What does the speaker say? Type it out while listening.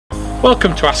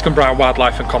Welcome to Askham Bryan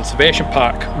Wildlife and Conservation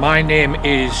Park. My name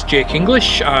is Jake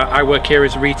English. I work here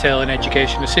as a retail and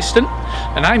education assistant,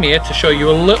 and I'm here to show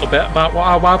you a little bit about what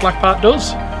our wildlife park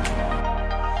does.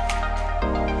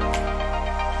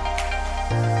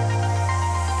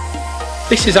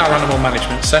 This is our animal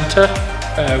management centre.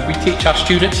 We teach our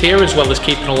students here as well as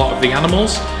keeping a lot of the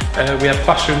animals. We have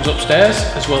classrooms upstairs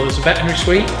as well as a veterinary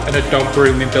suite and a dog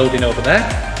grooming building over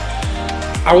there.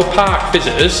 Our park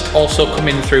visitors also come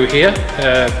in through here.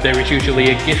 There is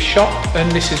usually a gift shop,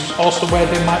 and this is also where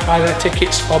they might buy their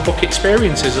tickets or book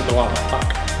experiences at the wildlife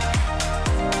park.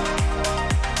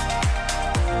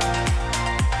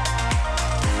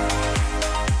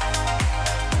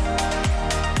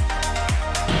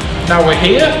 Now we're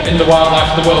here in the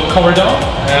Wildlife of the World corridor.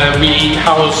 We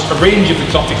house a range of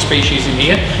exotic species in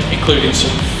here, including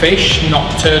some fish,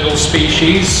 nocturnal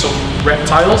species, some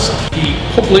reptiles. The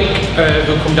public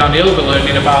who come down here will be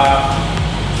learning about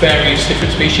various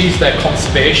different species, their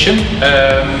conservation,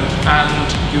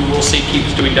 and you will see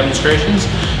keepers doing demonstrations,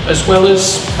 as well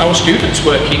as our students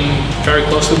working very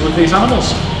closely with these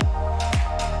animals.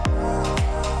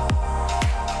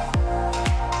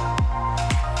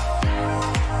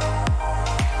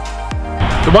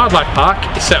 The wildlife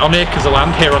park is set on acres of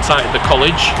land here on site at the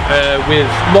college, with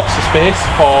lots of space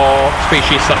for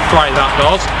species that thrive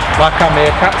outdoors, like our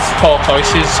meerkats,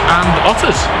 tortoises and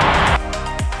otters.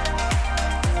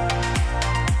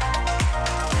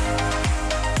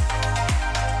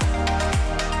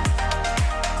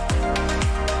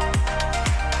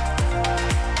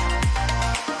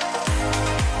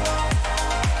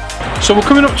 So we're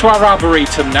coming up to our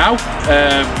arboretum now,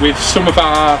 with some of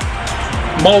our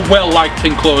more well-liked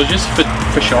enclosures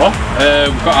for sure.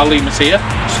 We've got our lemurs here,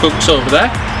 skunks over there.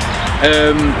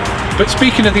 But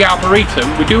speaking of the arboretum,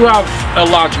 we do have a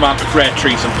large amount of rare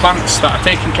trees and plants that are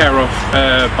taken care of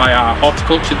by our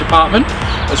horticulture department,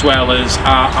 as well as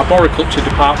our arboriculture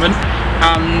department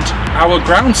and our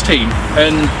grounds team,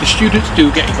 and the students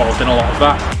do get involved in a lot of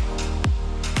that.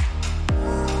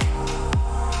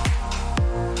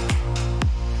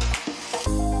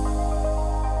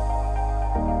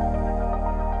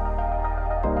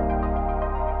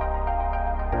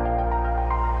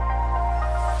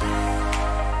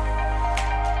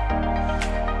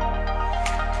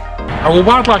 Our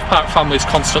wildlife park family is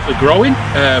constantly growing,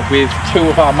 with two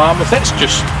of our marmosets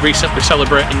just recently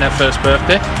celebrating their first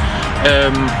birthday.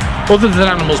 Other than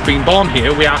animals being born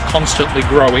here, we are constantly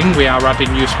growing. We are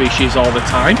adding new species all the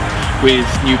time with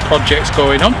new projects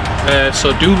going on,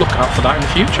 so do look out for that in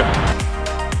the future.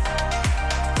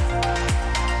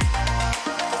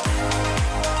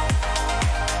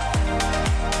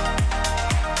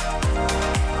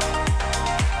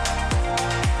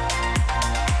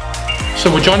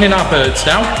 So we're joining our birds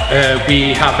now.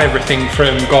 We have everything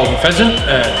from golden pheasant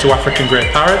to African grey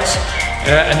parrots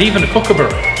and even a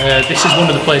kookaburra. This is one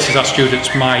of the places our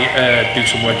students might do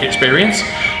some work experience,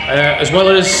 as well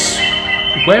as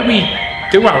where we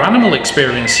do our animal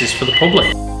experiences for the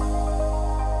public.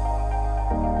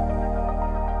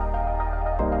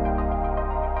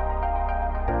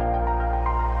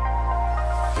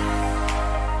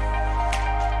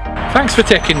 Thanks for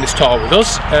taking this tour with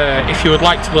us. If you would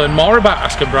like to learn more about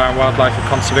Askham Bryan Wildlife and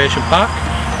Conservation Park,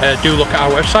 do look at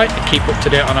our website and keep up to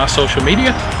date on our social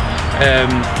media.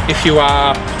 If you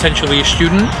are potentially a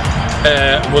student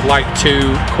and would like to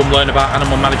come learn about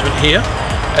animal management here,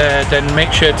 then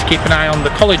make sure to keep an eye on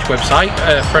the college website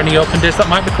for any open days that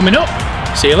might be coming up.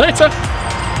 See you later!